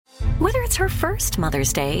Whether it's her first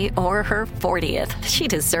Mother's Day or her 40th, she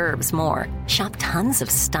deserves more. Shop tons of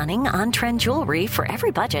stunning on-trend jewelry for every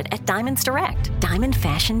budget at Diamonds Direct. Diamond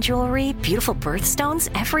fashion jewelry, beautiful birthstones,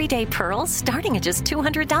 everyday pearls starting at just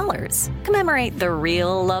 $200. Commemorate the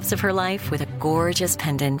real loves of her life with a gorgeous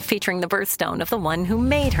pendant featuring the birthstone of the one who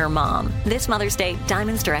made her mom. This Mother's Day,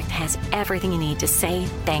 Diamonds Direct has everything you need to say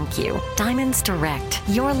thank you. Diamonds Direct.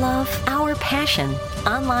 Your love, our passion.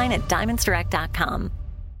 Online at diamondsdirect.com.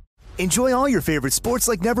 Enjoy all your favorite sports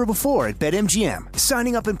like never before at BetMGM.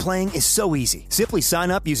 Signing up and playing is so easy. Simply sign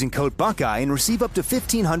up using code Buckeye and receive up to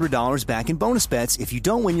 $1,500 back in bonus bets if you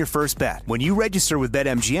don't win your first bet. When you register with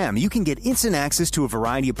BetMGM, you can get instant access to a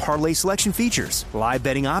variety of parlay selection features, live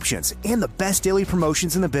betting options, and the best daily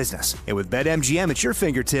promotions in the business. And with BetMGM at your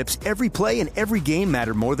fingertips, every play and every game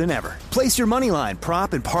matter more than ever. Place your moneyline,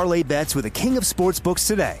 prop, and parlay bets with the king of sportsbooks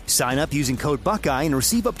today. Sign up using code Buckeye and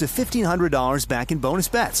receive up to $1,500 back in bonus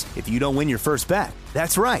bets if you don't win your first bet.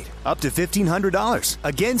 That's right, up to $1,500.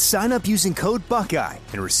 Again, sign up using code Buckeye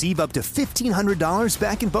and receive up to $1,500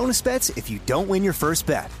 back in bonus bets if you don't win your first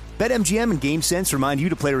bet. BetMGM and GameSense remind you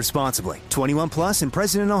to play responsibly. 21 plus and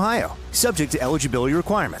present in Ohio. Subject to eligibility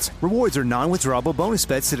requirements. Rewards are non-withdrawable bonus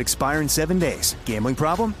bets that expire in 7 days. Gambling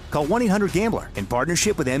problem? Call 1-800-GAMBLER in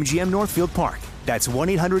partnership with MGM Northfield Park. That's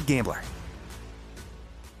 1-800-GAMBLER.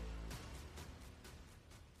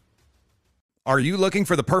 Are you looking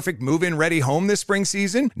for the perfect move-in ready home this spring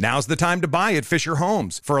season? Now's the time to buy at Fisher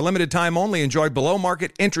Homes. For a limited time only, enjoy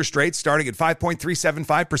below-market interest rates starting at 5.375%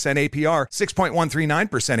 APR,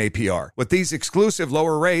 6.139% APR. With these exclusive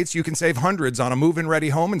lower rates, you can save hundreds on a move-in ready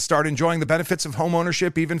home and start enjoying the benefits of home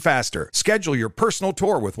ownership even faster. Schedule your personal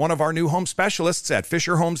tour with one of our new home specialists at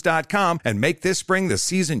FisherHomes.com and make this spring the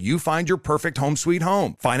season you find your perfect home sweet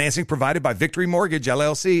home. Financing provided by Victory Mortgage,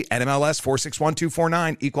 LLC, NMLS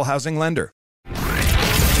 461249, Equal Housing Lender.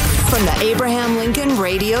 From the Abraham Lincoln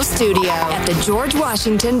Radio Studio at the George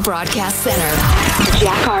Washington Broadcast Center,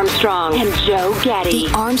 Jack Armstrong and Joe Getty.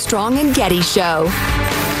 The Armstrong and Getty Show.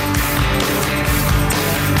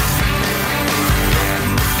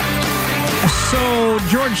 So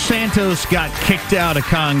George Santos got kicked out of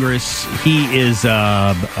Congress. He is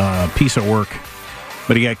a piece of work,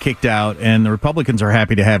 but he got kicked out, and the Republicans are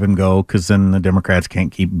happy to have him go because then the Democrats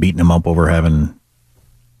can't keep beating him up over having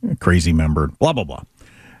a crazy member, blah, blah, blah.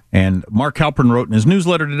 And Mark Halpern wrote in his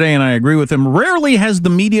newsletter today, and I agree with him, rarely has the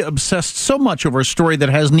media obsessed so much over a story that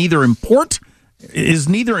is neither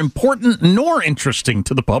important nor interesting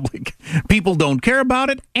to the public. People don't care about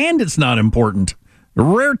it, and it's not important. A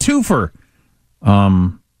rare twofer,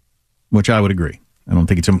 which I would agree. I don't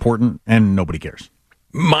think it's important, and nobody cares.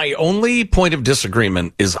 My only point of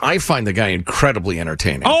disagreement is I find the guy incredibly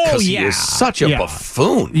entertaining. Oh, yeah. He is such a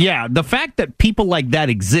buffoon. Yeah, the fact that people like that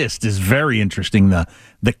exist is very interesting. The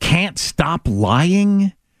can't stop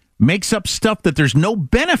lying, makes up stuff that there's no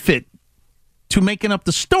benefit to making up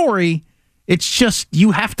the story. It's just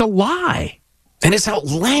you have to lie. And it's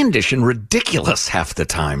outlandish and ridiculous half the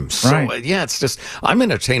time. So, right. Yeah, it's just, I'm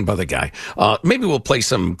entertained by the guy. Maybe we'll play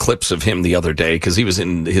some clips of him the other day because he was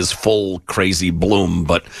in his full crazy bloom.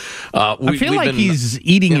 But I feel like he's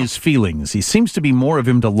eating his feelings. He seems to be more of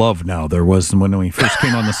him to love now there was when he first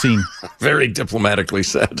came on the scene. Very diplomatically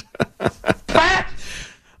said.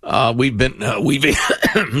 We've been weaving,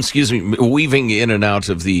 weaving in and out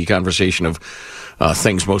of the conversation of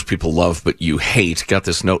things most people love but you hate. Got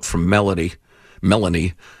this note from Melanie,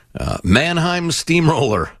 Mannheim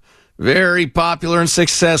Steamroller. Very popular and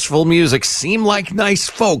successful music. Seem like nice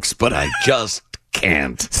folks, but I just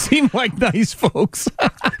can't. Seem like nice folks.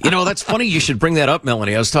 That's funny. You should bring that up,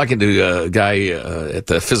 Melanie. I was talking to a guy at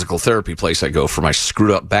the physical therapy place I go for my screwed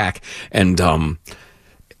up back, and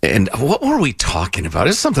what were we talking about?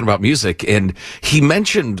 It's something about music, and he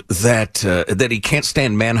mentioned that he can't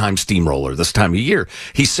stand Mannheim Steamroller this time of year.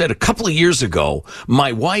 He said a couple of years ago,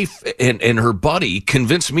 my wife and her buddy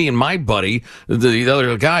convinced me and my buddy, the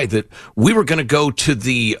other guy, that we were going to go to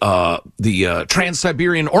the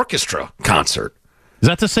Trans-Siberian Orchestra concert. Is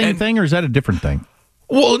that the same thing, or is that a different thing?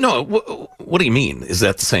 Well, no. What do you mean? Is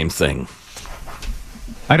that the same thing?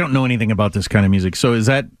 I don't know anything about this kind of music. So is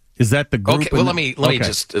that the group? Okay, well, let me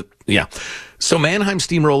just, So Mannheim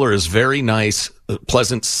Steamroller is very nice,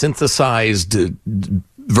 pleasant, synthesized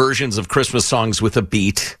versions of Christmas songs with a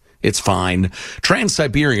beat. It's fine.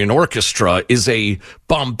 Trans-Siberian Orchestra is a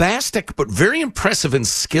bombastic but very impressive and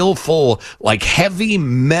skillful, like heavy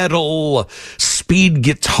metal, speed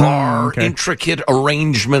guitar, intricate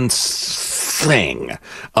arrangements thing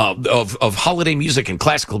of holiday music and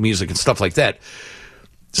classical music and stuff like that.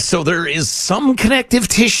 So there is some connective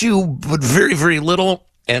tissue, but very, very little.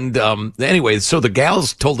 And anyway, so the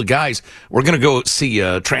gals told the guys, we're going to go see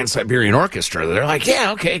Trans-Siberian Orchestra. They're like,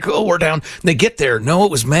 yeah, okay, cool, we're down. And they get there. No,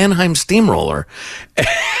 it was Mannheim Steamroller.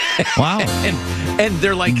 Wow. and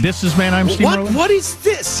they're like, this is Mannheim Steamroller? What is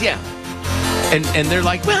this? Yeah. And they're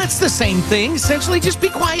like, well, it's the same thing. Essentially, just be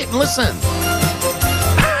quiet and listen.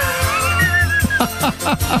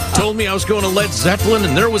 Told me I was going to Led Zeppelin,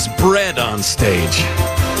 and there was bread on stage.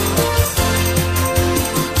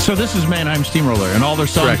 So this is Mannheim Steamroller, and all their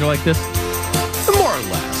songs are like this? More or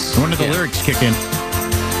less. When do the lyrics kick in?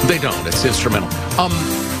 They don't. It's instrumental.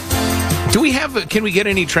 Can we get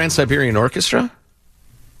any Trans-Siberian Orchestra?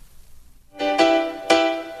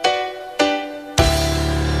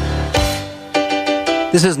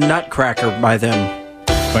 This is Nutcracker by them.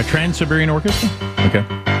 By Trans-Siberian Orchestra? Okay.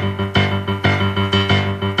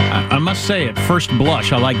 I must say, at first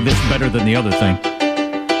blush, I like this better than the other thing.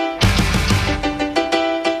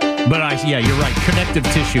 But yeah, you're right. Connective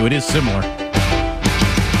tissue, it is similar. Yeah.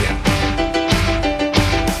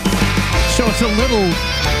 So it's a little...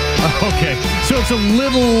 Okay. So it's a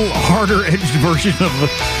little harder-edged version of...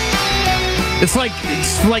 It's like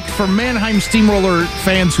for Mannheim Steamroller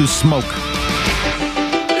fans who smoke.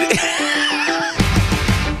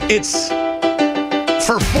 It's...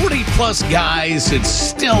 For 40-plus guys, it's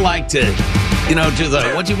still like to, do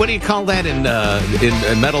the... What do you call that in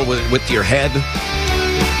metal with your head?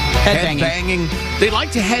 Head banging. They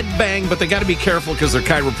like to head bang, but they got to be careful because their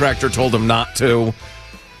chiropractor told them not to.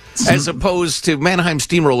 As opposed to Mannheim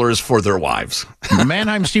Steamrollers for their wives.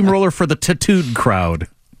 Mannheim Steamroller for the tattooed crowd.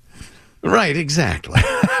 Right, exactly.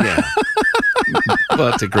 Yeah.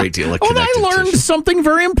 But a great deal of connective I learned tissue. something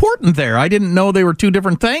very important there. I didn't know they were two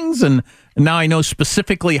different things, and now I know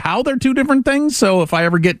specifically how they're two different things. So if I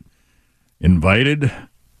ever get invited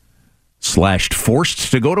 /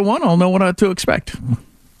 forced to go to one, I'll know what to expect.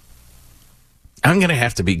 I'm going to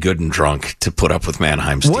have to be good and drunk to put up with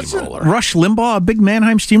Mannheim Steamroller. Wasn't Rush Limbaugh a big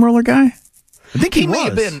Mannheim Steamroller guy? I think he may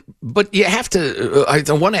have been, but you have to.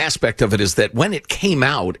 One aspect of it is that when it came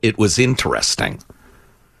out, it was interesting.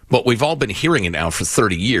 But we've all been hearing it now for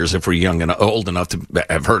 30 years. If we're young and old enough to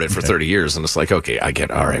have heard it for 30 years, and it's like, okay, I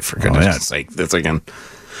get. All right, for goodness' sake, this again.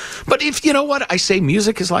 But if you know what I say,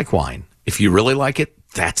 music is like wine. If you really like it,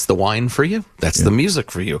 that's the wine for you. That's the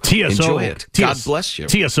music for you. TSO, enjoy it. God bless you.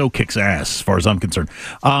 TSO kicks ass, as far as I'm concerned.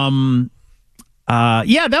 Yeah,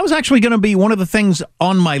 that was actually going to be one of the things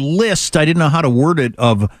on my list. I didn't know how to word it,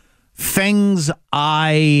 of things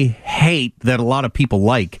I hate that a lot of people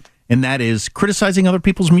like, and that is criticizing other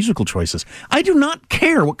people's musical choices. I do not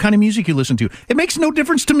care what kind of music you listen to. It makes no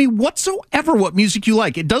difference to me whatsoever what music you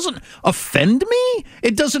like. It doesn't offend me.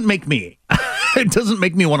 It doesn't make me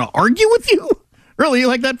want to argue with you. Really, you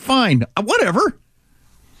like that? Fine. Whatever.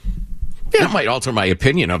 Yeah. It might alter my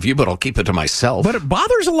opinion of you, but I'll keep it to myself. But it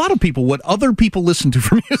bothers a lot of people what other people listen to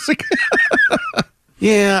for music.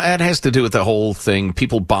 Yeah, it has to do with the whole thing.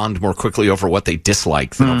 People bond more quickly over what they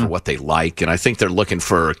dislike than over what they like. And I think they're looking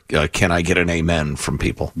for, can I get an amen from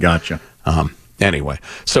people? Gotcha. Anyway,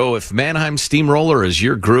 so if Mannheim Steamroller is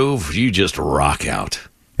your groove, you just rock out.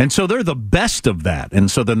 And so they're the best of that. And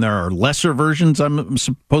so then there are lesser versions, I'm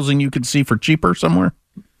supposing you could see for cheaper somewhere?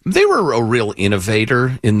 They were a real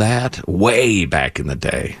innovator in that way back in the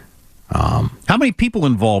day. How many people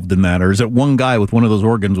involved in that? Or is it one guy with one of those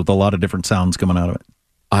organs with a lot of different sounds coming out of it?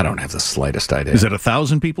 I don't have the slightest idea. Is it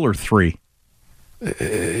 1,000 people or 3?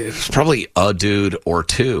 It's probably a dude or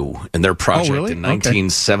two in their project in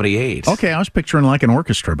 1978. Okay, I was picturing like an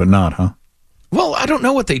orchestra, but not, huh? Well, I don't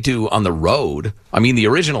know what they do on the road. I mean, the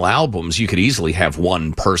original albums, you could easily have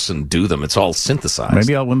one person do them. It's all synthesized.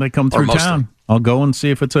 Maybe when they come through town, I'll go and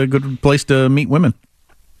see if it's a good place to meet women.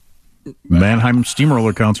 Mannheim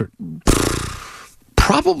Steamroller concert.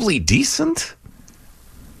 Probably decent.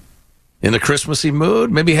 In the Christmassy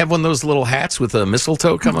mood. Maybe have one of those little hats with a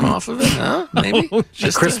mistletoe coming off of it, huh? Maybe.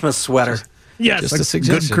 Just a Christmas sweater. Yes, just a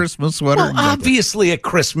suggestion. Good Christmas sweater. Well, exactly. Obviously a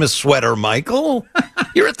Christmas sweater, Michael.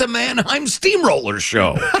 You're at the Mannheim Steamroller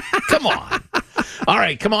show. Come on. All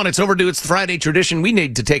right, come on. It's overdue. It's the Friday tradition. We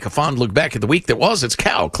need to take a fond look back at the week that was. It's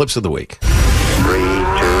Cow Clips of the Week. 3, 2,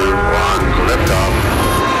 1, lift off.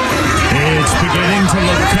 It's beginning to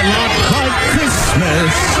look a lot like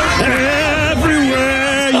Christmas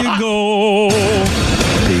everywhere you go.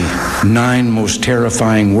 The 9 most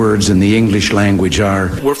terrifying words in the English language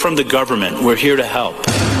are... We're from the government. We're here to help.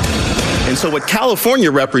 And so what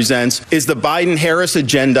California represents is the Biden-Harris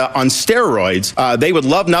agenda on steroids. They would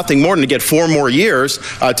love nothing more than to get 4 more years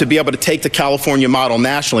to be able to take the California model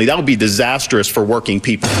nationally. That would be disastrous for working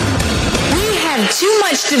people. We have too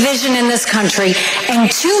much division in this country and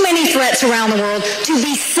too many threats around the world to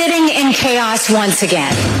be sitting in chaos once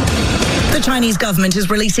again. The Chinese government is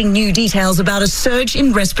releasing new details about a surge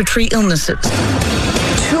in respiratory illnesses.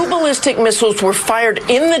 2 ballistic missiles were fired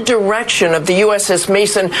in the direction of the USS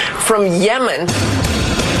Mason from Yemen.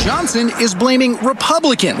 Johnson is blaming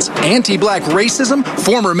Republicans, anti-black racism,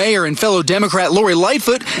 former mayor and fellow Democrat Lori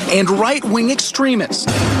Lightfoot, and right-wing extremists.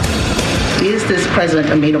 Is this president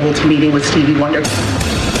amenable to meeting with Stevie Wonder?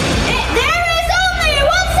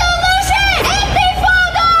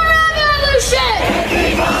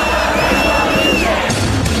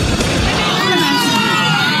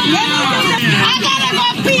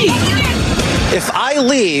 If I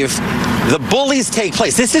leave, the bullies take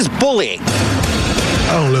place. This is bullying.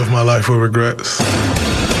 I don't live my life with regrets.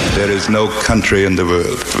 There is no country in the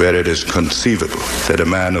world where it is conceivable that a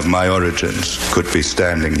man of my origins could be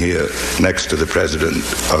standing here next to the President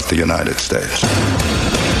of the United States.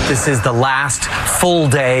 This is the last full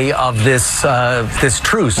day of this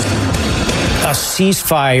truce. A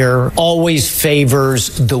ceasefire always favors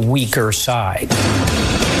the weaker side.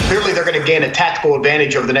 Clearly, they're going to gain a tactical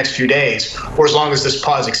advantage over the next few days, or as long as this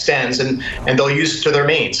pause extends, and they'll use it to their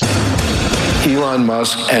means. Elon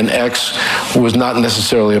Musk and X was not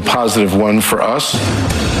necessarily a positive one for us.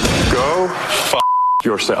 Go f***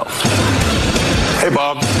 yourself. Hey,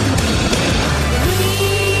 Bob.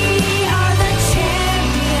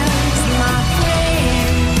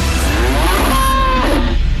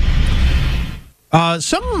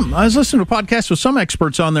 I was listening to a podcast with some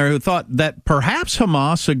experts on there who thought that perhaps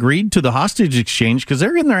Hamas agreed to the hostage exchange because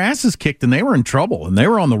they're getting their asses kicked and they were in trouble and they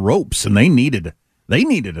were on the ropes and they needed a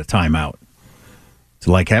timeout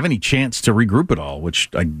to have any chance to regroup at all, which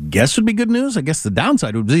I guess would be good news. I guess the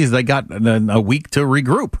downside would be is they got a week to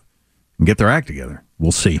regroup and get their act together.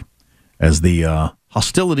 We'll see as the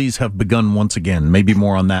hostilities have begun once again. Maybe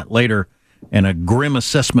more on that later, and a grim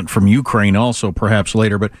assessment from Ukraine also perhaps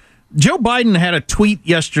later, but Joe Biden had a tweet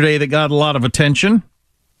yesterday that got a lot of attention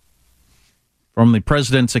from the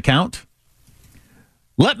president's account.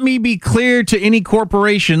 Let me be clear to any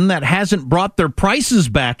corporation that hasn't brought their prices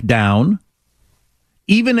back down,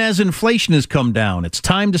 even as inflation has come down. It's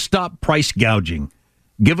time to stop price gouging.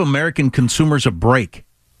 Give American consumers a break.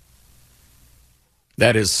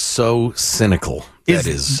 That is so cynical. That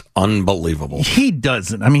is unbelievable. He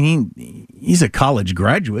doesn't. I mean, he's a college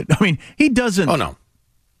graduate. I mean, he doesn't. Oh, no.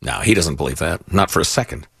 No, he doesn't believe that. Not for a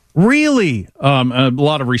second. Really? A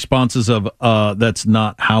lot of responses of, that's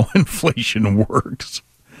not how inflation works.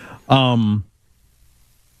 Let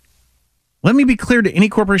me be clear to any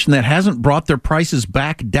corporation that hasn't brought their prices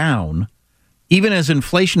back down, even as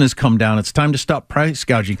inflation has come down, it's time to stop price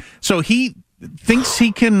gouging. So he thinks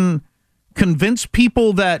he can convince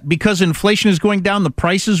people that because inflation is going down, the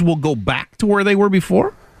prices will go back to where they were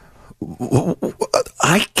before?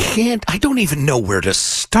 I don't even know where to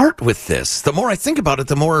start with this. The more I think about it,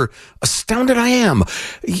 the more astounded I am.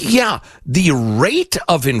 Yeah, the rate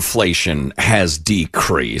of inflation has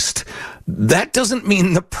decreased. That doesn't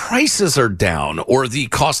mean the prices are down or the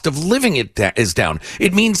cost of living is down.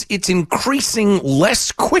 It means it's increasing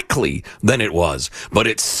less quickly than it was, but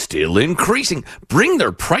it's still increasing. Bring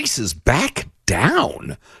their prices back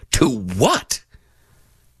down to what?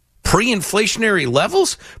 Pre-inflationary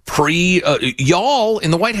levels? Y'all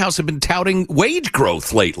in the White House have been touting wage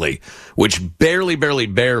growth lately, which barely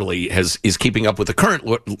is keeping up with the current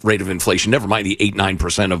rate of inflation, never mind the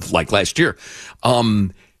 8-9% of last year.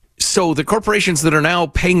 So the corporations that are now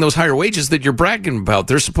paying those higher wages that you're bragging about,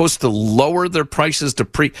 they're supposed to lower their prices to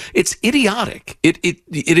It's idiotic. It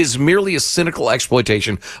is merely a cynical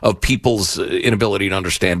exploitation of people's inability to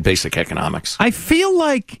understand basic economics. I feel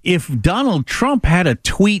like if Donald Trump had a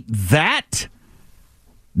tweet that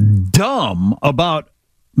dumb about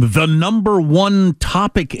the number one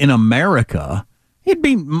topic in America, he'd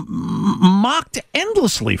be mocked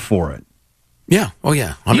endlessly for it. Yeah. Oh,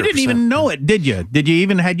 yeah. 100%. You didn't even know it, did you?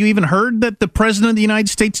 Had you even heard that the president of the United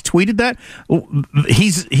States tweeted that?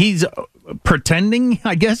 He's pretending,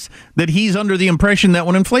 I guess, that he's under the impression that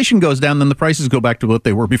when inflation goes down, then the prices go back to what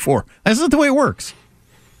they were before. That's not the way it works.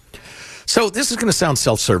 So this is going to sound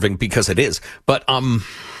self-serving because it is, but I'm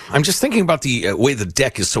just thinking about the way the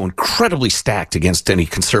deck is so incredibly stacked against any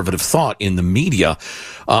conservative thought in the media.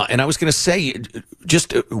 And I was going to say,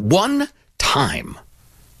 just one time,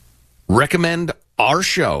 recommend our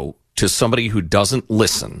show to somebody who doesn't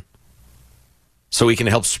listen so we can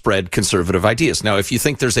help spread conservative ideas. Now, if you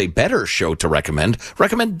think there's a better show to recommend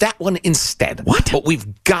that one instead. What? But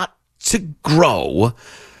we've got to grow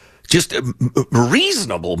just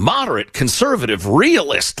reasonable, moderate, conservative,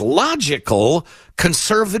 realist, logical,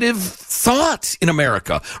 conservative thought in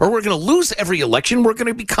America. Or we're going to lose every election. We're going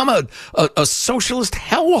to become a socialist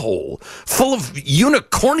hellhole full of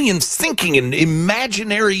unicornian thinking and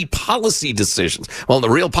imaginary policy decisions. Well, the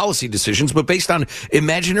real policy decisions, but based on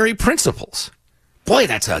imaginary principles. Boy,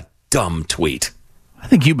 that's a dumb tweet. I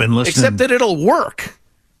think you've been listening. Except that it'll work.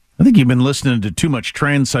 I think you've been listening to too much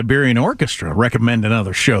Trans-Siberian Orchestra recommending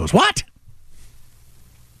other shows. What?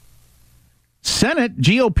 Senate,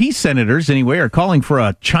 GOP senators, anyway, are calling for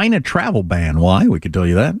a China travel ban. Why? We could tell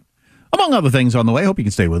you that. Among other things on the way. Hope you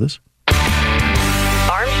can stay with us.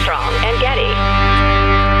 Armstrong and Getty.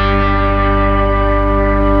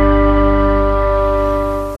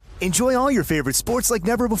 Enjoy all your favorite sports like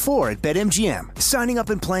never before at BetMGM. Signing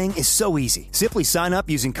up and playing is so easy. Simply sign up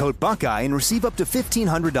using code Buckeye and receive up to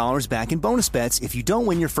 $1,500 back in bonus bets if you don't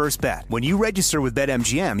win your first bet. When you register with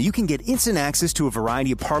BetMGM, you can get instant access to a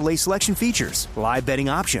variety of parlay selection features, live betting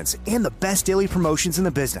options, and the best daily promotions in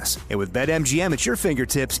the business. And with BetMGM at your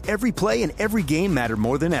fingertips, every play and every game matter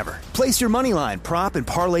more than ever. Place your moneyline, prop, and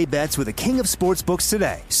parlay bets with the king of sportsbooks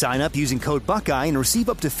today. Sign up using code Buckeye and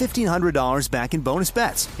receive up to $1,500 back in bonus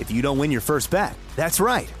bets if you don't win your first bet. That's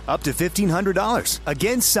right, up to $1,500.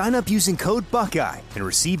 Again, sign up using code Buckeye and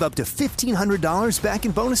receive up to $1,500 back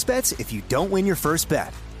in bonus bets if you don't win your first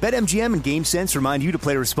bet. BetMGM and GameSense remind you to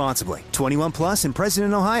play responsibly. 21 plus and present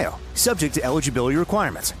in Ohio. Subject to eligibility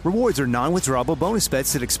requirements. Rewards are non-withdrawable bonus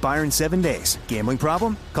bets that expire in 7 days. Gambling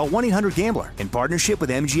problem? Call 1-800-GAMBLER in partnership with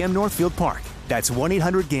MGM Northfield Park. That's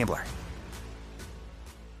 1-800-GAMBLER.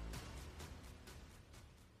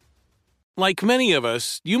 Like many of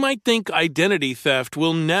us, you might think identity theft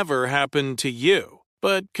will never happen to you.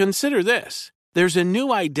 But consider this. There's a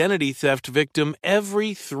new identity theft victim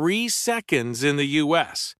every 3 seconds in the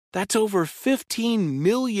U.S. That's over 15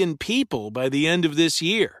 million people by the end of this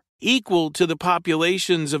year, equal to the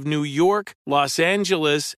populations of New York, Los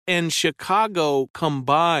Angeles, and Chicago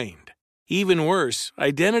combined. Even worse,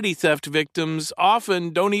 identity theft victims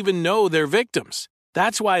often don't even know they're victims.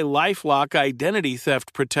 That's why LifeLock Identity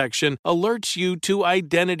Theft Protection alerts you to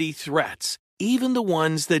identity threats, even the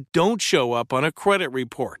ones that don't show up on a credit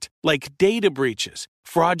report, like data breaches,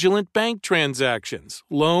 fraudulent bank transactions,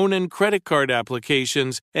 loan and credit card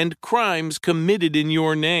applications, and crimes committed in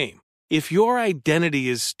your name. If your identity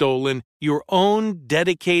is stolen, your own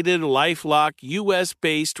dedicated LifeLock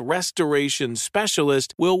U.S.-based restoration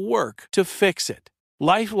specialist will work to fix it.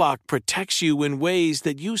 LifeLock protects you in ways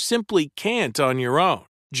that you simply can't on your own.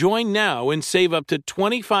 Join now and save up to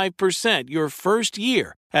 25% your first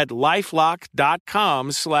year at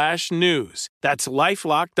LifeLock.com/news. That's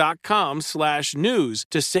LifeLock.com/news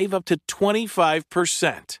to save up to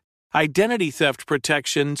 25%. Identity theft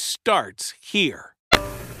protection starts here.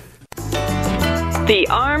 The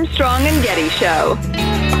Armstrong and Getty Show.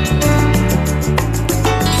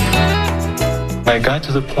 I got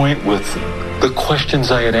to the point with the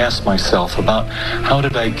questions I had asked myself about how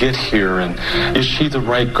did I get here and is she the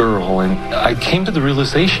right girl? And I came to the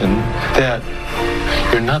realization that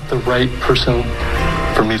you're not the right person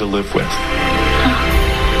for me to live with.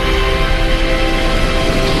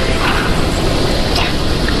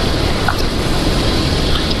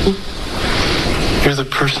 You're the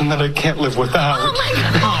person that I can't live without. Oh my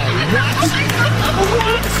God.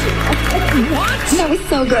 What? That was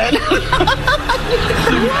so good.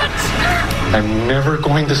 What? I'm never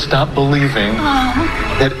going to stop believing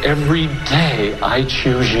that every day I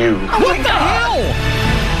choose you. What the hell?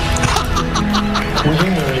 Will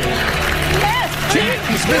you marry me? Yes.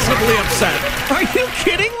 Jack is visibly upset. Are you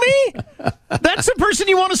kidding me? That's the person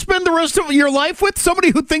you want to spend the rest of your life with?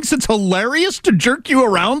 Somebody who thinks it's hilarious to jerk you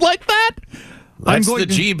around like that? That's the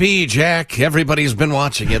GB, Jack. Everybody's been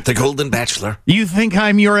watching it, The Golden Bachelor. You think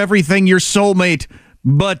I'm your everything, your soulmate,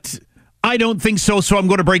 but I don't think so, so I'm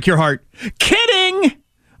going to break your heart. Kidding!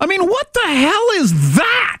 I mean, what the hell is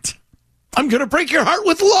that? I'm going to break your heart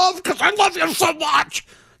with love because I love you so much.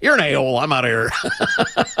 You're an a-hole. I'm out of here.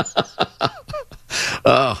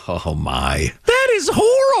 Oh, my. That is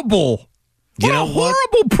horrible. What a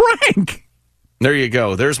horrible prank. There you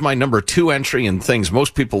go. There's my number 2 entry in things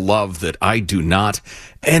most people love that I do not.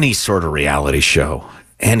 Any sort of reality show.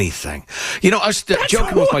 Anything. You know, I was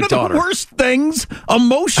joking with my daughter. One of the worst things,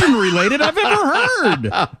 emotion-related, I've ever heard.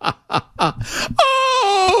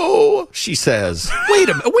 Oh, she says. Wait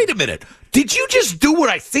a minute. Did you just do what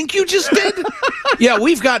I think you just did? Yeah,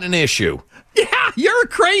 we've got an issue. Yeah, you're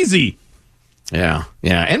crazy. Yeah,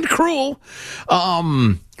 and cruel.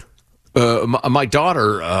 My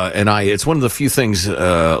daughter and I, it's one of the few things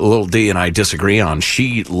little D and I disagree on.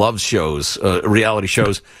 She loves shows, reality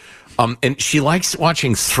shows. And she likes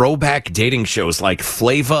watching throwback dating shows like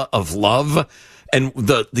Flava of Love and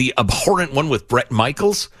the abhorrent one with Bret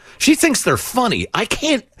Michaels. She thinks they're funny. I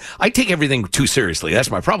take everything too seriously. That's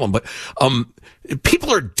my problem. But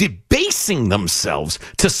people are debasing themselves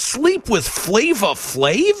to sleep with Flava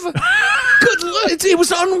Flav. Good Lord, it was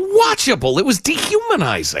unwatchable. It was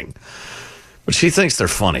dehumanizing. But she thinks they're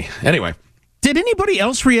funny. Anyway. Did anybody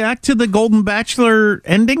else react to the Golden Bachelor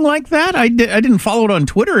ending like that? I didn't follow it on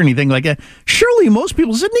Twitter or anything like that. Surely most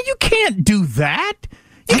people said, no, you can't do that.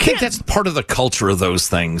 I think that's part of the culture of those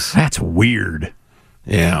things. That's weird.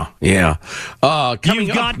 Yeah. Coming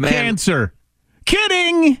You've got up, man. cancer.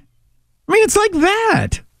 Kidding. I mean, it's like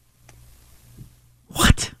that.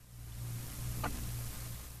 What?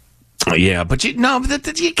 Yeah, but you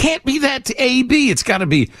can't be that to AB. It's got to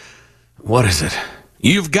be, what is it?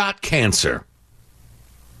 You've got cancer.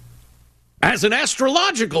 As an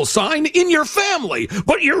astrological sign in your family,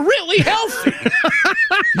 but you're really healthy.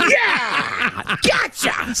 Yeah,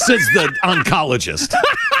 gotcha, says the oncologist.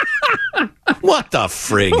 What the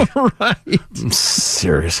frig? Right. I'm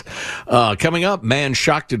serious. Coming up, man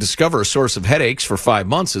shocked to discover a source of headaches for 5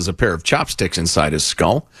 months is a pair of chopsticks inside his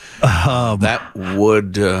skull. That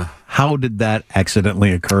would... How did that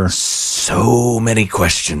accidentally occur? So many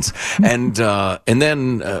questions. And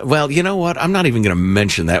then, well, you know what? I'm not even going to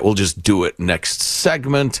mention that. We'll just do it next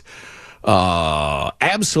segment.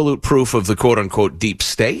 Absolute proof of the quote-unquote deep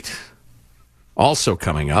state. Also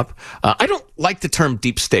coming up. I don't like the term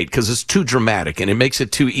deep state because it's too dramatic and it makes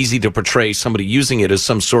it too easy to portray somebody using it as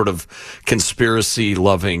some sort of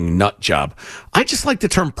conspiracy-loving nut job. I just like the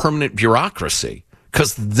term permanent bureaucracy.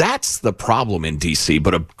 Because that's the problem in D.C.,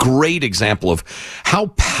 but a great example of how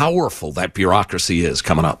powerful that bureaucracy is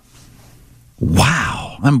coming up.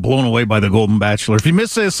 Wow. I'm blown away by the Golden Bachelor. If you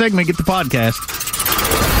missed this segment, get the podcast.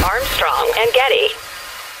 Armstrong and Getty.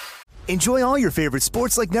 Enjoy all your favorite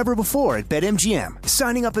sports like never before at BetMGM.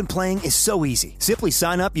 Signing up and playing is so easy. Simply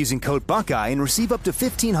sign up using code Buckeye and receive up to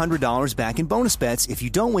 $1,500 back in bonus bets if you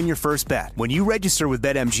don't win your first bet. When you register with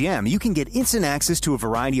BetMGM, you can get instant access to a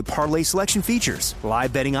variety of parlay selection features,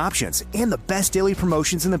 live betting options, and the best daily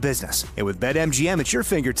promotions in the business. And with BetMGM at your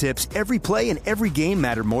fingertips, every play and every game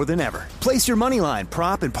matter more than ever. Place your moneyline,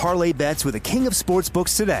 prop, and parlay bets with the king of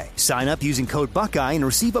sportsbooks today. Sign up using code Buckeye and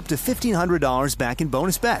receive up to $1,500 back in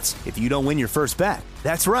bonus bets if you don't win your first bet.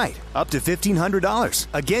 That's right, up to $1,500.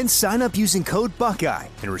 Again, sign up using code Buckeye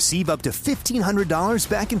and receive up to $1,500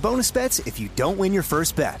 back in bonus bets if you don't win your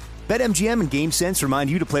first bet. BetMGM and GameSense remind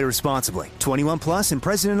you to play responsibly. 21 plus and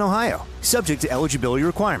present in Ohio. Subject to eligibility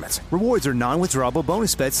requirements. Rewards are non-withdrawable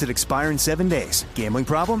bonus bets that expire in 7 days. Gambling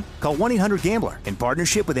problem? Call 1-800-GAMBLER in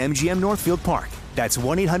partnership with MGM Northfield Park. That's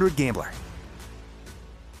 1-800-GAMBLER.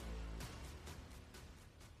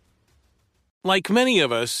 Like many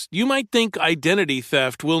of us, you might think identity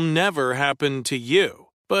theft will never happen to you.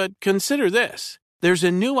 But consider this. There's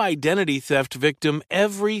a new identity theft victim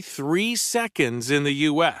every 3 seconds in the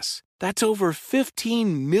U.S. That's over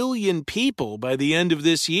 15 million people by the end of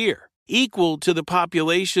this year, equal to the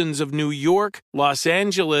populations of New York, Los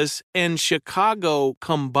Angeles, and Chicago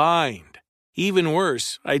combined. Even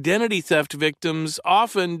worse, identity theft victims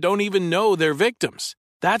often don't even know they're victims.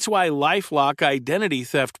 That's why LifeLock Identity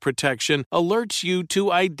Theft Protection alerts you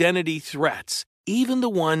to identity threats, even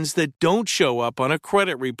the ones that don't show up on a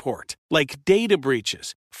credit report, like data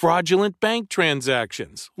breaches, fraudulent bank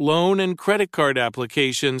transactions, loan and credit card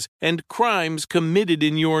applications, and crimes committed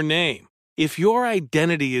in your name. If your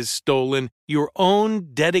identity is stolen, your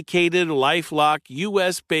own dedicated LifeLock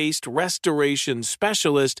U.S.-based restoration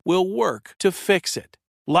specialist will work to fix it.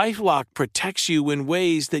 LifeLock protects you in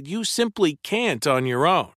ways that you simply can't on your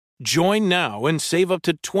own. Join now and save up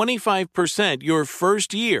to 25% your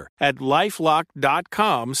first year at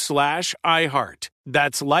LifeLock.com/iHeart.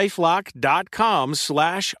 That's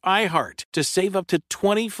LifeLock.com/iHeart to save up to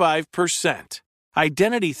 25%.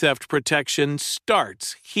 Identity theft protection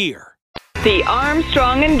starts here. The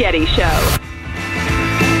Armstrong and Getty Show.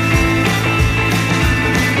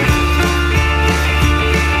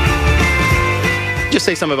 Just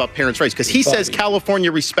say something about parents' rights, because he says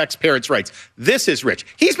California respects parents' rights. This is rich.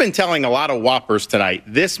 He's been telling a lot of whoppers tonight.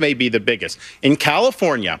 This may be the biggest. In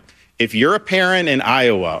California, if you're a parent in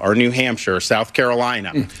Iowa or New Hampshire or South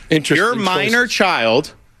Carolina, your minor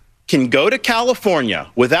child can go to California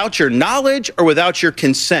without your knowledge or without your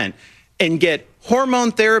consent and get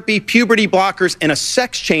hormone therapy, puberty blockers, and a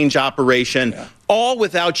sex change operation all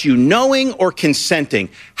without you knowing or consenting.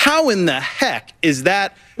 How in the heck is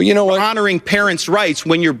that honoring parents' rights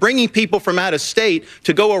when you're bringing people from out of state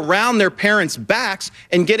to go around their parents' backs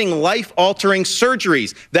and getting life-altering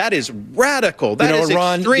surgeries? That is radical. That is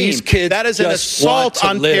Ron, extreme. these kids that is an just assault want to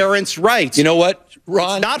on live. parents' rights. You know what,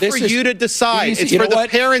 Ron? It's not for you to decide. It's for the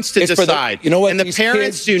parents to It's for the- decide. you know what? And the These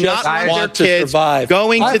parents kids do not just want their want to kids survive.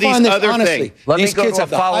 going I to these find this, other honestly, things. Let me these go kids to a have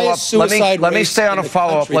the follow-up. highest suicide Let me rates stay on in a the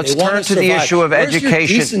follow-up. country. Let's They wanna turn to the survive. issue of Where's your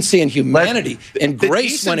education. decency and humanity and The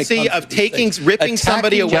grace when it decency comes of to these things. ripping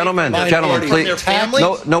somebody away Gentlemen, from please. their family,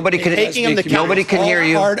 Nobody can hear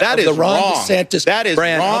you. That is the Ron wrong. DeSantis That is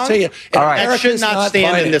brand. wrong. I'll tell you, All right. That should not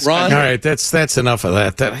stand in this country. All right, that's enough of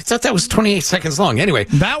that. I thought that was 28 seconds long. Anyway,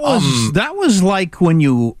 that was like when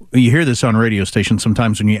you hear this on radio stations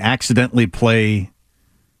sometimes when you accidentally play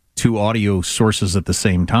two audio sources at the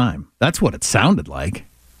same time. That's what it sounded like.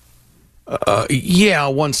 Yeah,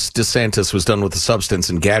 once DeSantis was done with the substance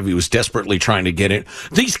and Gavi was desperately trying to get it,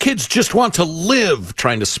 these kids just want to live,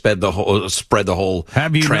 trying to spread the whole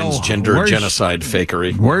transgender genocide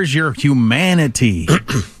fakery. Where's your humanity?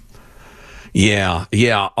 Yeah.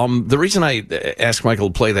 The reason I asked Michael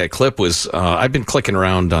to play that clip was I've been clicking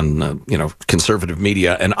around on conservative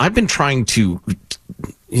media, and I've been trying to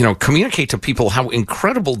communicate to people how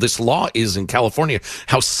incredible this law is in California,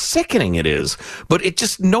 how sickening it is. But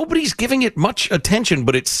nobody's giving it much attention,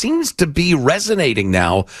 but it seems to be resonating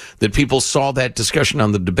now that people saw that discussion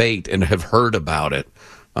on the debate and have heard about it.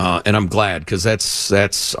 And I'm glad, because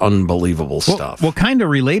that's unbelievable stuff. Well, kind of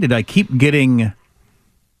related, I keep getting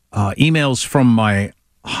emails from my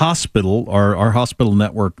hospital, our hospital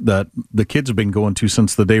network that the kids have been going to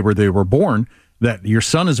since the day where they were born, that your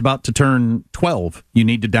son is about to turn 12. You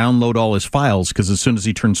need to download all his files because as soon as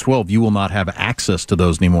he turns 12, you will not have access to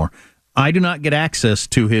those anymore. I do not get access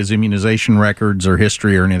to his immunization records or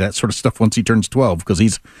history or any of that sort of stuff once he turns 12 because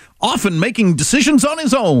he's often making decisions on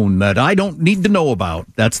his own that I don't need to know about.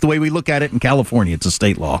 That's the way we look at it in California. It's a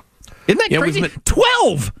state law. Isn't that crazy?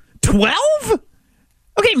 12? 12?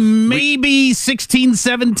 Okay, maybe 16,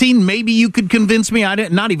 17, maybe you could convince me.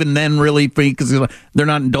 Not even then, really, because they're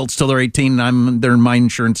not adults till they're 18. They're in my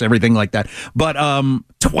insurance, everything like that. But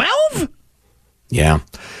 12? Yeah.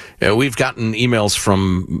 We've gotten emails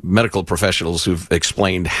from medical professionals who've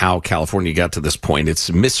explained how California got to this point.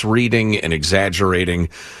 It's misreading and exaggerating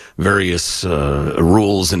various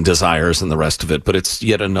rules and desires and the rest of it, but it's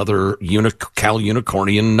yet another Cal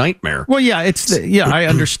Unicornian nightmare. Well, yeah, I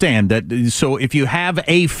understand that. So if you have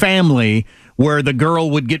a family where the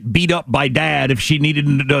girl would get beat up by dad if she needed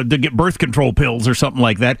to get birth control pills or something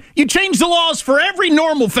like that, you change the laws for every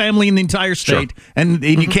normal family in the entire state, sure. and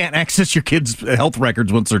you can't access your kids' health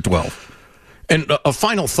records once they're 12. And a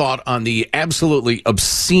final thought on the absolutely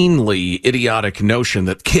obscenely idiotic notion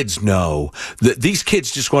that kids know, that these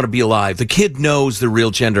kids just want to be alive. The kid knows the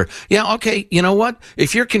real gender. Yeah, okay, you know what?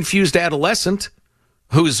 If you're a confused adolescent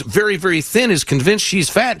who's very, very thin, is convinced she's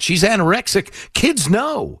fat, she's anorexic, kids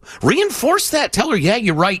know. Reinforce that. Tell her, yeah,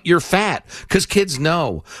 you're right, you're fat, because kids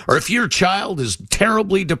know. Or if your child is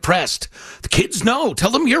terribly depressed, the kids know. Tell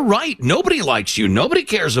them you're right. Nobody likes you. Nobody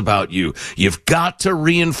cares about you. You've got to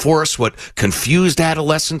reinforce what confused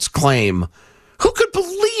adolescents claim. Who could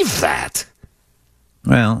believe that?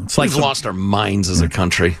 Well, it's like we've lost our minds as a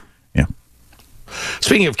country. Yeah.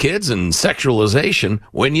 Speaking of kids and sexualization,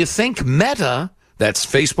 when you think Meta, that's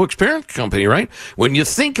Facebook's parent company, right? When you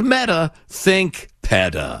think Meta, think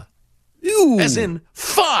PETA. Ooh. As in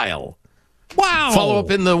file. Wow. Follow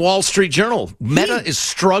up in the Wall Street Journal. Meta is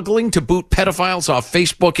struggling to boot pedophiles off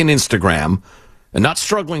Facebook and Instagram, and not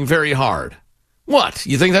struggling very hard. What?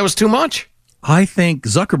 You think that was too much? I think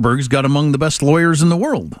Zuckerberg's got among the best lawyers in the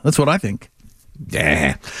world. That's what I think.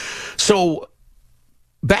 Yeah. So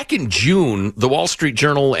back in June, the Wall Street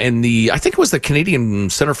Journal and I think it was the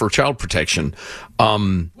Canadian Center for Child Protection.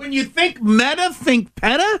 When you think Meta, think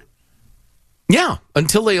PETA? Yeah,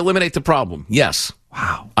 until they eliminate the problem. Yes.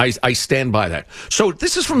 Wow. I stand by that. So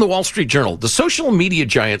this is from the Wall Street Journal. The social media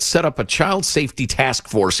giant set up a child safety task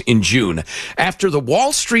force in June after the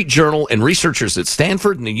Wall Street Journal and researchers at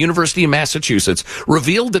Stanford and the University of Massachusetts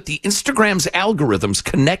revealed that the Instagram's algorithms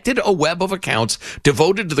connected a web of accounts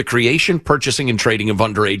devoted to the creation, purchasing, and trading of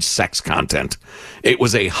underage sex content. It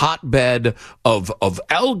was a hotbed of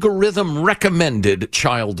algorithm-recommended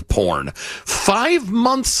child porn. 5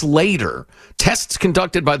 months later, tests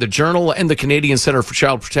conducted by the Journal and the Canadian Center for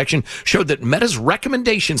Child Protection showed that Meta's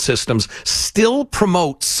recommendation systems still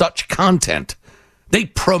promote such content. They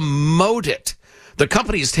promote it. The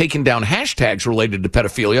company has taken down hashtags related to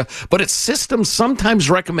pedophilia, but its systems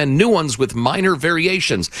sometimes recommend new ones with minor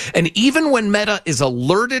variations. And even when Meta is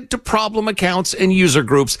alerted to problem accounts and user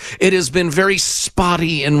groups, it has been very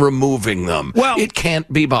spotty in removing them. Well, it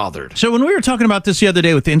can't be bothered. So when we were talking about this the other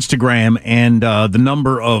day with Instagram and the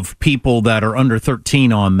number of people that are under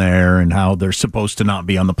 13 on there and how they're supposed to not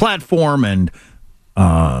be on the platform, and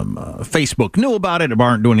Facebook knew about it and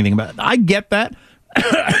aren't doing anything about it, I get that.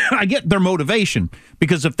 I get their motivation,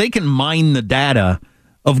 because if they can mine the data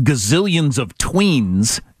of gazillions of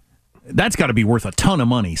tweens, that's got to be worth a ton of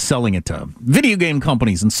money, selling it to video game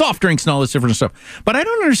companies and soft drinks and all this different stuff. But I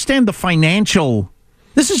don't understand the financial.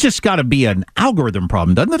 This has just got to be an algorithm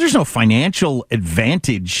problem, doesn't it? There's no financial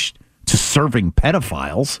advantage to serving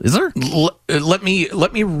pedophiles, is there? Let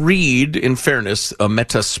me read, in fairness, a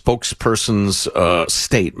Meta spokesperson's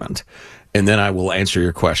statement. And then I will answer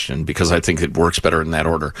your question, because I think it works better in that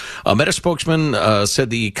order. A Meta spokesman said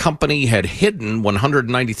the company had hidden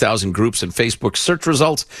 190,000 groups in Facebook search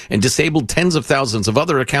results and disabled tens of thousands of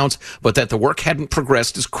other accounts, but that the work hadn't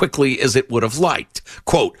progressed as quickly as it would have liked.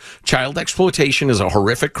 Quote, child exploitation is a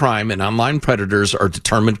horrific crime and online predators are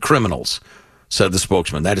determined criminals, said the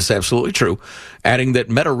spokesman. That is absolutely true, adding that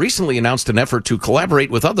Meta recently announced an effort to collaborate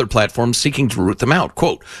with other platforms seeking to root them out.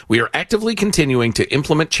 Quote, we are actively continuing to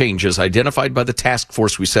implement changes identified by the task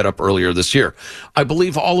force we set up earlier this year. I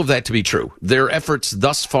believe all of that to be true. Their efforts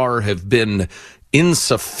thus far have been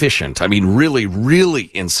insufficient. I mean, really, really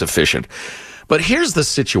insufficient. But here's the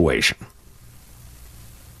situation.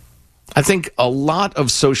 I think a lot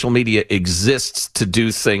of social media exists to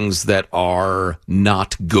do things that are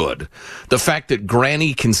not good. The fact that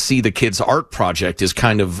Granny can see the kid's art project is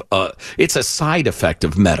kind of, it's a side effect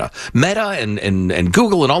of Meta. Meta and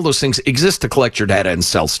Google and all those things exist to collect your data and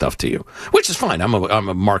sell stuff to you, which is fine. I'm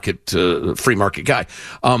a market, free market guy.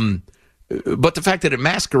 But the fact that it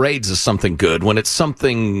masquerades as something good when it's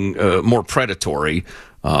something more predatory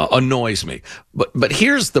annoys me. But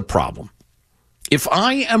here's the problem. If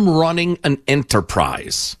I am running an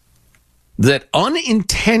enterprise that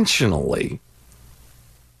unintentionally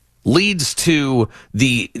leads to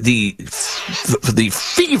the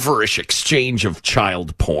feverish exchange of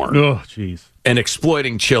child porn and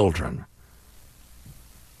exploiting children,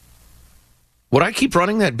 would I keep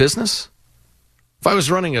running that business? If I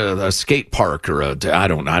was running a skate park or I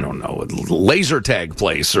don't know, a laser tag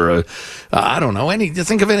place or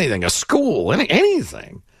think of anything, a school,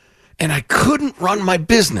 anything. And I couldn't run my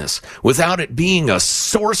business without it being a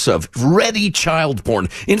source of ready child porn.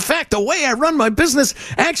 In fact, the way I run my business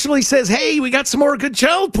actually says, hey, we got some more good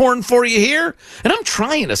child porn for you here. And I'm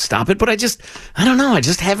trying to stop it, but I just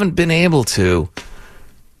haven't been able to.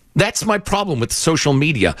 That's my problem with social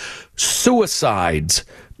media. Suicides,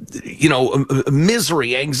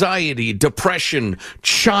 misery, anxiety, depression,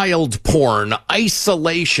 child porn,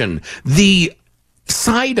 isolation, the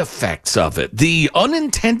side effects of it, the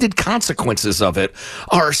unintended consequences of it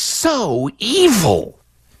are so evil.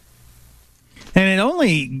 And it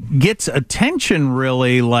only gets attention,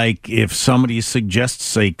 really, like if somebody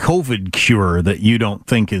suggests a COVID cure that you don't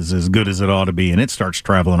think is as good as it ought to be, and it starts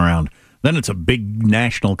traveling around. Then it's a big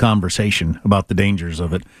national conversation about the dangers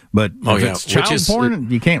of it. But if it's child porn,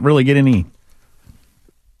 you can't really get any.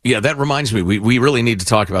 Yeah, that reminds me. We really need to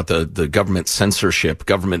talk about the government censorship,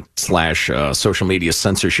 government/social media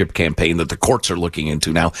censorship campaign that the courts are looking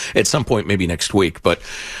into now at some point, maybe next week. But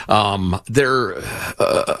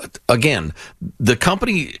again, the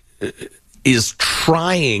company is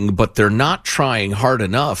trying, but they're not trying hard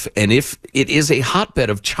enough. And if it is a hotbed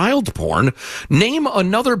of child porn, name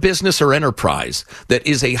another business or enterprise that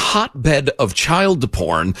is a hotbed of child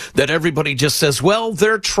porn that everybody just says, well,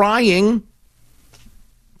 they're trying.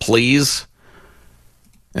 Please.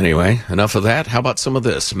 Anyway, enough of that. How about some of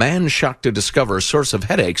this? Man shocked to discover a source of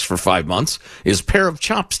headaches for 5 months is pair of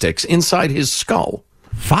chopsticks inside his skull.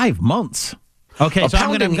 5 months? Okay, so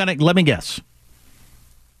I'm gonna let me guess.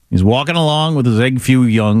 He's walking along with his egg few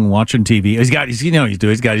young, watching TV. He's got his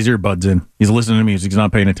earbuds in. He's listening to music. He's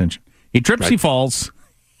not paying attention. He trips, He falls.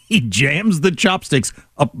 He jams the chopsticks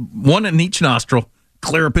up, one in each nostril,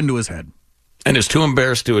 clear up into his head. And is too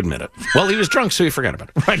embarrassed to admit it. Well, he was drunk, so he forgot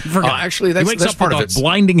about it. Right, he forgot. Actually, that's part of it.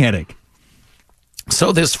 Blinding headache.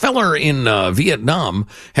 So this feller in Vietnam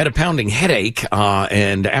had a pounding headache,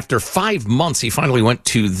 and after 5 months, he finally went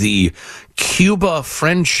to the Cuba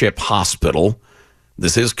Friendship Hospital.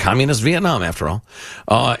 This is communist Vietnam, after all.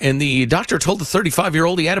 And the doctor told the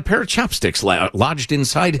 35-year-old he had a pair of chopsticks lodged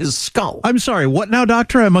inside his skull. I'm sorry, what now,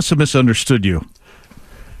 doctor? I must have misunderstood you.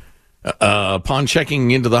 Upon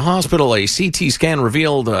checking into the hospital, a CT scan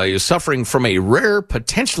revealed he was suffering from a rare,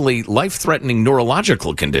 potentially life-threatening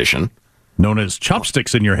neurological condition. Known as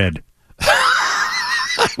chopsticks in your head.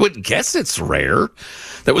 I would guess it's rare.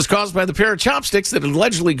 That was caused by the pair of chopsticks that had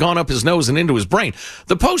allegedly gone up his nose and into his brain.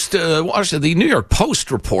 The New York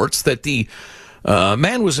Post reports that the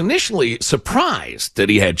man was initially surprised that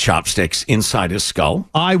he had chopsticks inside his skull.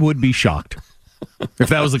 I would be shocked if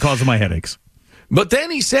that was the cause of my headaches. But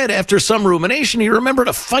then he said after some rumination, he remembered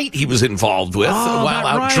a fight he was involved with while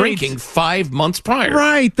out drinking 5 months prior.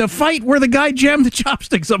 Right, the fight where the guy jammed the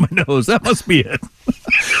chopsticks on my nose. That must be it.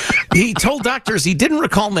 He told doctors he didn't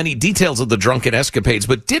recall many details of the drunken escapades,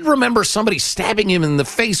 but did remember somebody stabbing him in the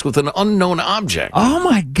face with an unknown object. Oh,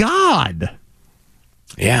 my God.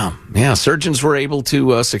 Yeah. Surgeons were able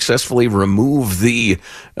to successfully remove the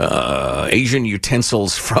Asian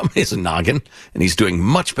utensils from his noggin, and he's doing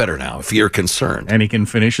much better now, if you're concerned. And he can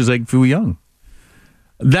finish his egg foo young.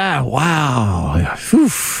 Wow.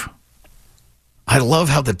 Oof. I love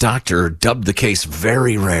how the doctor dubbed the case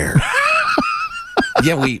very rare.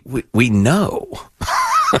 Yeah, we know.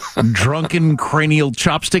 Drunken cranial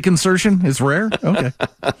chopstick insertion is rare? Okay.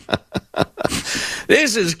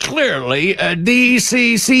 This is clearly a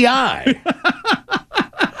DCCI.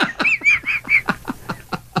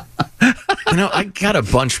 I got a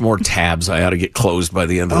bunch more tabs I ought to get closed by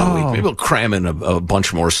the end of the week. Maybe we'll cram in a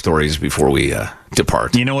bunch more stories before we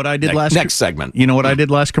depart. You know what I did next segment. You know what I did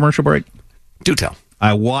last commercial break? Do tell.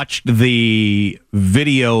 I watched the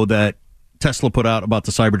video that Tesla put out about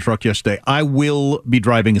the Cybertruck yesterday. I will be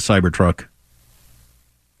driving a Cybertruck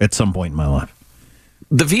at some point in my life.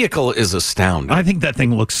 The vehicle is astounding. I think that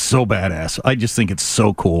thing looks so badass. I just think it's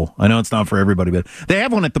so cool. I know it's not for everybody, but they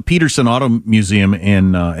have one at the Peterson Auto Museum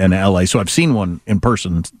in L.A., so I've seen one in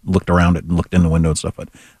person, looked around it and looked in the window and stuff, but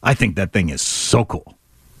I think that thing is so cool.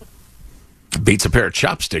 Beats a pair of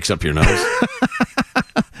chopsticks up your nose.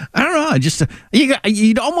 I don't know.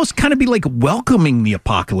 You'd almost kind of be like welcoming the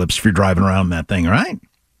apocalypse if you're driving around that thing, right?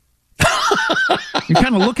 You're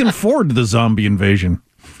kind of looking forward to the zombie invasion.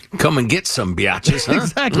 Come and get some biatches, huh?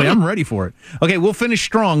 Exactly. I'm ready for it. Okay, we'll finish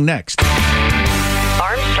strong next.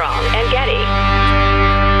 Armstrong and Getty.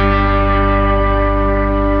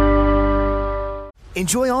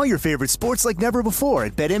 Enjoy all your favorite sports like never before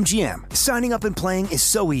at BetMGM. Signing up and playing is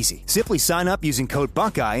so easy. Simply sign up using code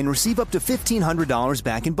Buckeye and receive up to $1,500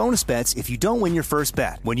 back in bonus bets if you don't win your first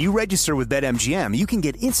bet. When you register with BetMGM, you can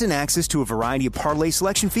get instant access to a variety of parlay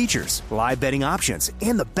selection features, live betting options,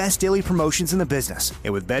 and the best daily promotions in the business.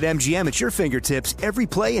 And with BetMGM at your fingertips, every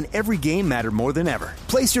play and every game matter more than ever.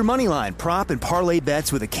 Place your moneyline, prop, and parlay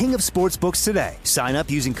bets with the king of sportsbooks today. Sign up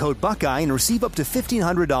using code Buckeye and receive up to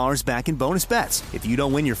 $1,500 back in bonus bets if you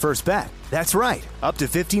don't win your first bet. That's right, up to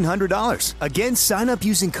 $1,500. Again, sign up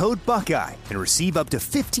using code Buckeye and receive up to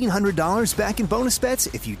 $1,500 back in bonus bets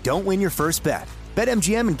if you don't win your first bet.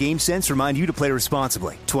 BetMGM and GameSense remind you to play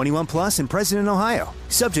responsibly. 21 plus and present in Ohio.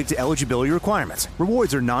 Subject to eligibility requirements.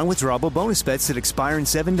 Rewards are non-withdrawable bonus bets that expire in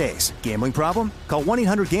 7 days. Gambling problem? Call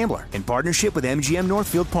 1-800-GAMBLER in partnership with MGM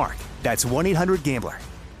Northfield Park. That's 1-800-GAMBLER.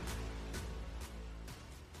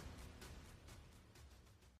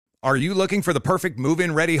 Are you looking for the perfect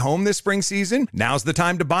move-in ready home this spring season? Now's the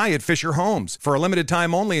time to buy at Fisher Homes. For a limited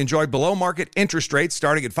time only, enjoy below-market interest rates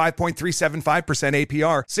starting at 5.375%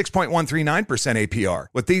 APR, 6.139% APR.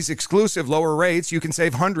 With these exclusive lower rates, you can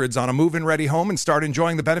save hundreds on a move-in ready home and start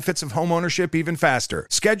enjoying the benefits of home ownership even faster.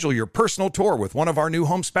 Schedule your personal tour with one of our new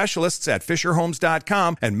home specialists at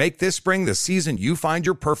FisherHomes.com and make this spring the season you find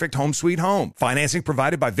your perfect home sweet home. Financing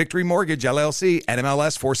provided by Victory Mortgage, LLC,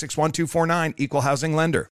 NMLS 461249, Equal Housing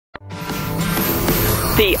Lender.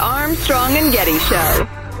 The Armstrong and Getty Show.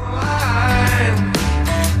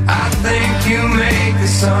 I think you make the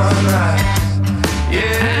sunrise.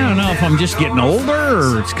 I don't know if I'm just getting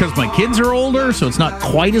older or it's because my kids are older, so it's not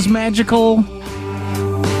quite as magical.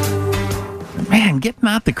 Man, getting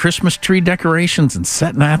out the Christmas tree decorations and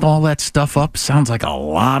setting all that stuff up sounds like a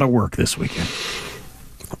lot of work this weekend.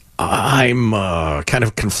 I'm kind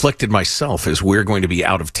of conflicted myself as we're going to be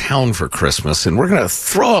out of town for Christmas, and we're going to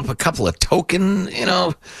throw up a couple of token,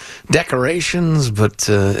 decorations, but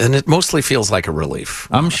and it mostly feels like a relief.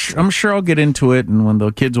 I'm sure I'll get into it, and when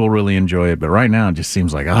the kids will really enjoy it. But right now, it just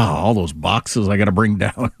seems like all those boxes I got to bring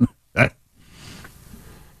down.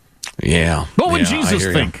 Yeah. What would Jesus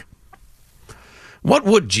think? What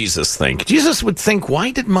would Jesus think? Jesus would think,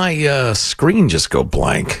 why did my screen just go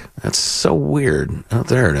blank? That's so weird. Oh,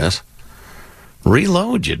 there it is.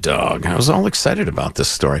 Reload, you dog. I was all excited about this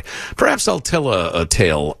story. Perhaps I'll tell a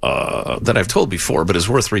tale that I've told before, but is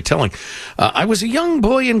worth retelling. I was a young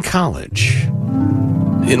boy in college.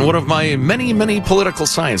 In one of my many, many political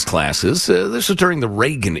science classes, this was during the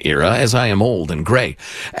Reagan era, as I am old and gray,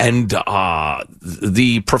 and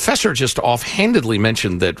the professor just offhandedly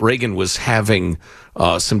mentioned that Reagan was having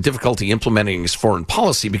some difficulty implementing his foreign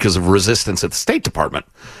policy because of resistance at the State Department.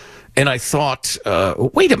 And I thought,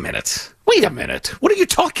 wait a minute, what are you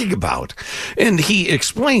talking about? And he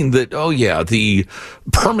explained that, oh yeah, the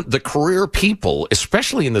career people,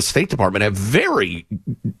 especially in the State Department, have very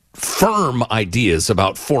firm ideas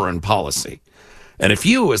about foreign policy. And if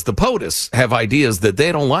you, as the POTUS, have ideas that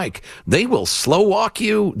they don't like, they will slow walk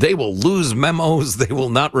you, they will lose memos, they will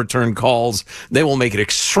not return calls, they will make it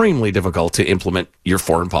extremely difficult to implement your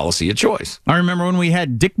foreign policy of choice. I remember when we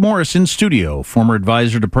had Dick Morris in studio, former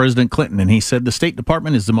advisor to President Clinton, and he said the State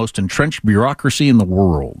Department is the most entrenched bureaucracy in the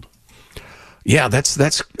world. Yeah, that's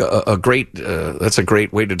a great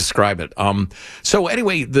way to describe it. So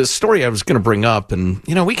anyway, the story I was going to bring up, and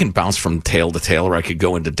we can bounce from tale to tale, or I could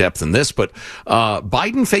go into depth in this, but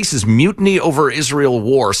Biden faces mutiny over Israel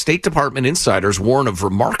war. State Department insiders warn of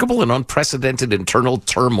remarkable and unprecedented internal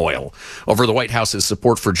turmoil over the White House's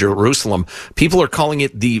support for Jerusalem. People are calling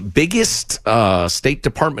it the biggest State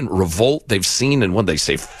Department revolt they've seen in,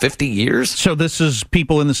 50 years? So this is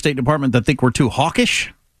people in the State Department that think we're too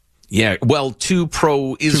hawkish? Yeah, well, too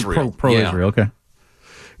pro-Israel. Pro-Israel, okay.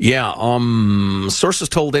 Yeah, sources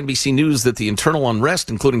told NBC News that the internal unrest,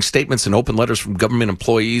 including statements and open letters from government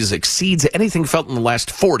employees, exceeds anything felt in the last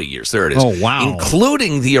 40 years. There it is. Oh, wow.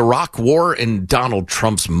 Including the Iraq War and Donald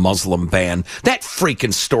Trump's Muslim ban. That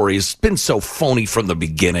freaking story has been so phony from the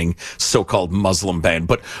beginning, so-called Muslim ban.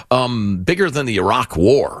 But bigger than the Iraq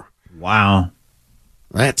War. Wow.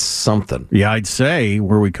 That's something. Yeah, I'd say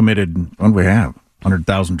where we committed, what do we have?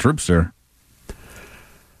 100,000 troops there.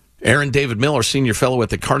 Aaron David Miller, senior fellow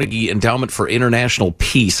at the Carnegie Endowment for International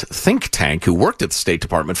Peace think tank, who worked at the State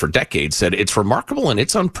Department for decades, said it's remarkable and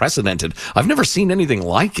it's unprecedented. I've never seen anything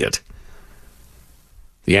like it.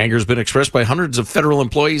 The anger has been expressed by hundreds of federal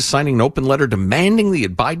employees signing an open letter demanding the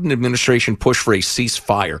Biden administration push for a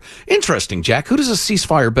ceasefire. Interesting, Jack. Who does a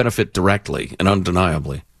ceasefire benefit directly and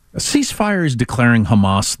undeniably? A ceasefire is declaring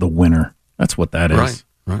Hamas the winner. That's what that is. Right.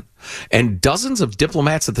 And dozens of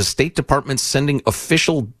diplomats at the State Department sending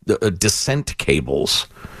official dissent cables.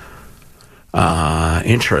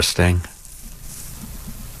 Interesting.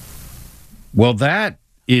 Well, that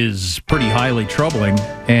is pretty highly troubling.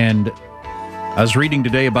 And I was reading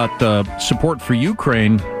today about the support for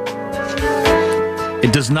Ukraine.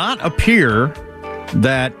 It does not appear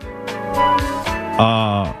that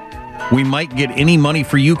we might get any money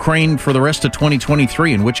for Ukraine for the rest of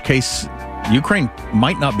 2023, in which case Ukraine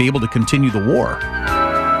might not be able to continue the war.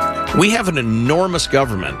 We have an enormous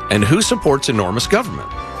government, and who supports enormous government?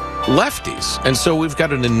 Lefties. And so we've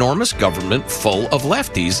got an enormous government full of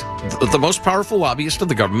lefties. The most powerful lobbyist of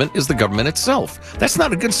the government is the government itself. That's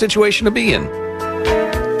not a good situation to be in.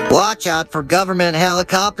 Watch out for government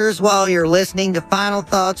helicopters while you're listening to Final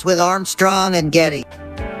Thoughts with Armstrong and Getty.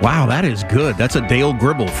 Wow, that is good. That's a Dale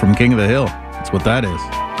Gribble from King of the Hill. That's what that is.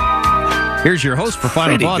 Here's your host for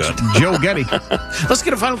Final Thoughts, Joe Getty. Let's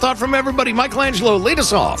get a final thought from everybody. Michelangelo, lead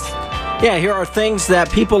us off. Yeah, here are things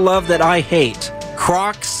that people love that I hate.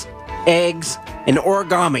 Crocs, eggs, and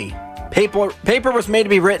origami. Paper was made to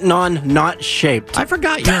be written on, not shaped. I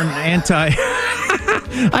forgot you're an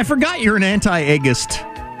anti-eggist.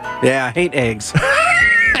 Yeah, I hate eggs.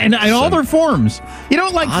 and all their forms. You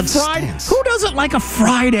don't like fried... Who doesn't like a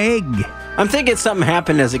fried egg? I'm thinking something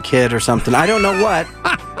happened as a kid or something. I don't know what.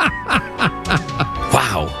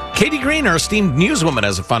 Wow. Katie Green, our esteemed newswoman,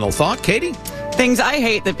 has a final thought. Katie? Things I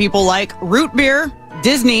hate that people like: root beer,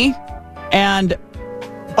 Disney, and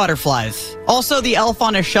butterflies. Also, the elf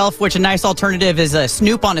on a shelf, which a nice alternative is a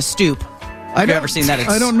Snoop on a stoop. Have you ever seen that?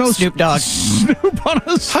 I don't know. Snoop Dogg. Snoop on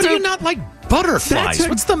a stoop. How do you not like butterflies?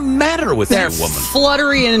 What's the matter with you, woman? They're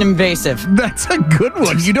fluttery and invasive. That's a good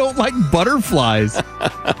one. You don't like butterflies.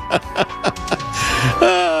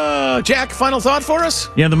 Jack, final thought for us?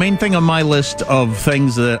 Yeah, the main thing on my list of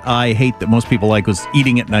things that I hate that most people like was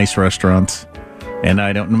eating at nice restaurants. And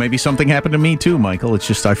I don't know, maybe something happened to me too, Michael. It's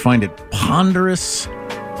just I find it ponderous,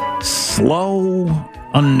 slow,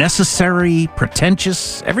 unnecessary,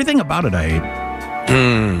 pretentious. Everything about it I hate.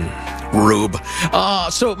 Rube.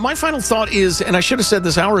 So my final thought is, and I should have said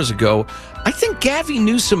this hours ago, I think Gavin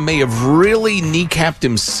Newsom may have really kneecapped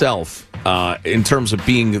himself in terms of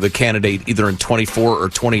being the candidate either in 24 or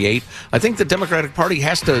 28. I think the Democratic Party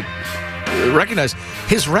has to recognize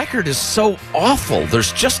his record is so awful.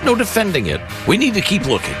 There's just no defending it. We need to keep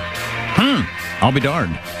looking. I'll be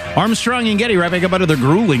darned. Armstrong and Getty right back up out of the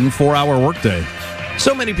grueling 4-hour workday.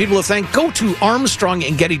 So many people have thanked. Go to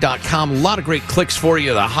ArmstrongandGetty.com. A lot of great clicks for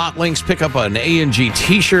you. The hot links. Pick up an A&G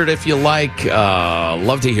t-shirt if you like.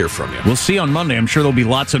 Love to hear from you. We'll see you on Monday. I'm sure there'll be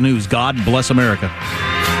lots of news. God bless America.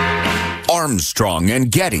 Armstrong and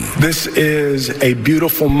Getty. This is a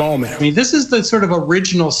beautiful moment. I mean, this is the sort of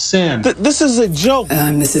original sin. This is a joke.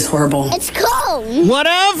 This is horrible. It's cold.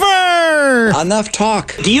 Whatever. Enough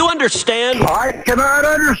talk. Do you understand? I cannot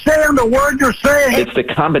understand the word you're saying. It's the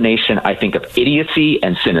combination, I think, of idiocy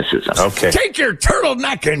and cynicism. Okay. Take your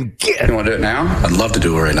turtleneck and get. You want to do it now? I'd love to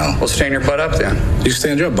do it right now. Well, stand your butt up then. You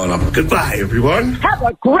stand your butt up. Goodbye, everyone. Have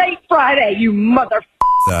a great Friday, you mother.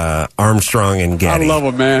 Armstrong and Getty. I love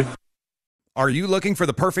it, man. Are you looking for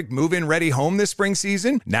the perfect move-in ready home this spring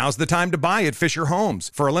season? Now's the time to buy at Fisher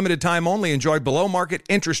Homes. For a limited time only, enjoy below-market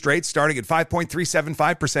interest rates starting at 5.375%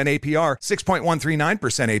 APR,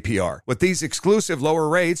 6.139% APR. With these exclusive lower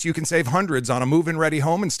rates, you can save hundreds on a move-in ready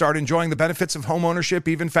home and start enjoying the benefits of home ownership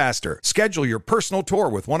even faster. Schedule your personal tour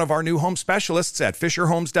with one of our new home specialists at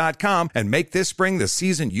FisherHomes.com and make this spring the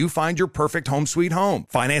season you find your perfect home sweet home.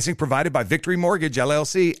 Financing provided by Victory Mortgage,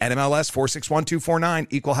 LLC, NMLS 461249,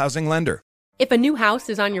 Equal Housing Lender. If a new house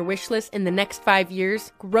is on your wish list in the next 5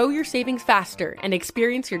 years, grow your savings faster and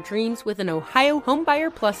experience your dreams with an Ohio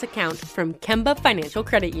Homebuyer Plus account from Kemba Financial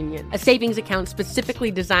Credit Union. A savings account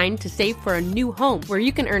specifically designed to save for a new home where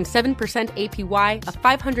you can earn 7% APY,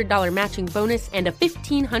 a $500 matching bonus, and a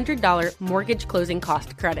 $1,500 mortgage closing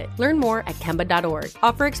cost credit. Learn more at Kemba.org.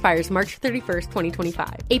 Offer expires March 31st,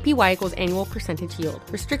 2025. APY equals annual percentage yield.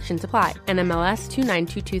 Restrictions apply. NMLS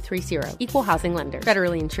 292230. Equal housing lender.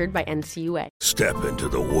 Federally insured by NCUA. Step into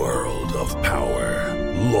the world of power,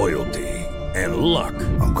 loyalty, and luck.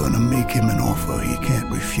 I'm gonna make him an offer he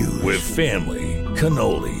can't refuse. With family,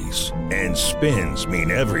 cannolis, and spins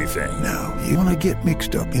mean everything. Now, you wanna get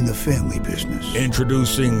mixed up in the family business.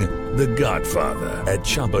 Introducing The Godfather at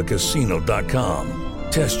ChumbaCasino.com.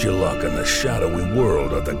 Test your luck in the shadowy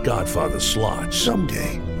world of The Godfather slot.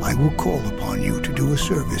 Someday, I will call upon you to do a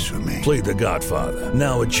service for me. Play The Godfather,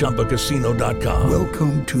 now at ChumbaCasino.com.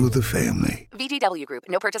 Welcome to the family. VGW Group.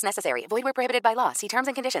 No purchase necessary. Void where prohibited by law. See terms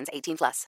and conditions. 18+.